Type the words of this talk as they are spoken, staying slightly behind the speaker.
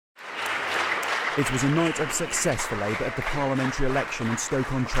It was a night of success for Labour at the parliamentary election in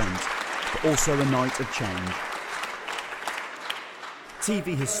Stoke-on-Trent, but also a night of change.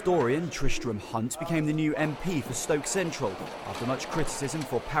 TV historian Tristram Hunt became the new MP for Stoke Central after much criticism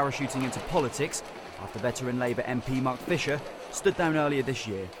for parachuting into politics after veteran Labour MP Mark Fisher stood down earlier this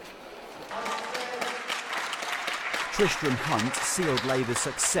year. Tristram Hunt sealed Labour's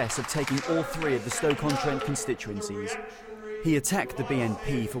success of taking all three of the Stoke-on-Trent constituencies. He attacked the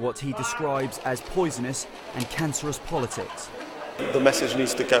BNP for what he describes as poisonous and cancerous politics. The message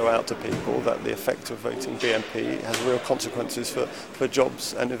needs to go out to people that the effect of voting BNP has real consequences for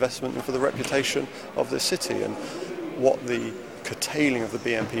jobs and investment and for the reputation of the city. And what the curtailing of the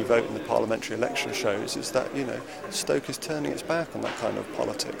BNP vote in the parliamentary election shows is that, Stoke is turning its back on that kind of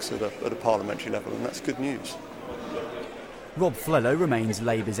politics at a parliamentary level, and that's good news. Rob Flello remains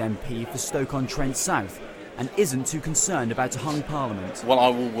Labour's MP for Stoke-on-Trent South and isn't too concerned about a hung parliament. Well, I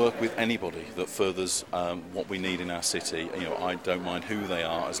will work with anybody that furthers what we need in our city. I don't mind who they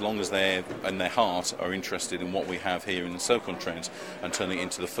are, as long as they and their heart are interested in what we have here in Stoke-on-Trent and turning it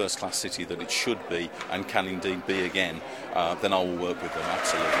into the first-class city that it should be and can indeed be again, then I will work with them,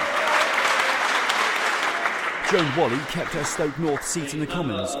 absolutely. Joan Whalley kept her Stoke North seat in the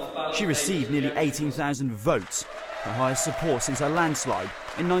Commons. She received nearly 18,000 votes, her highest support since her landslide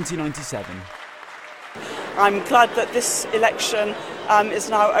in 1997. I'm glad that this election is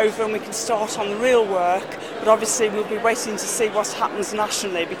now over and we can start on the real work, but obviously we'll be waiting to see what happens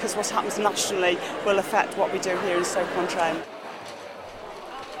nationally, because what happens nationally will affect what we do here in Stoke-on-Trent.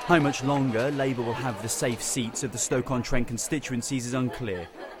 How much longer Labour will have the safe seats of the Stoke-on-Trent constituencies is unclear,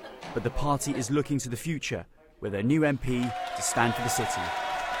 but the party is looking to the future with their new MP to stand for the city.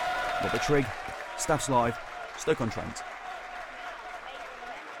 Robert Trigg, Staffs Live, Stoke-on-Trent.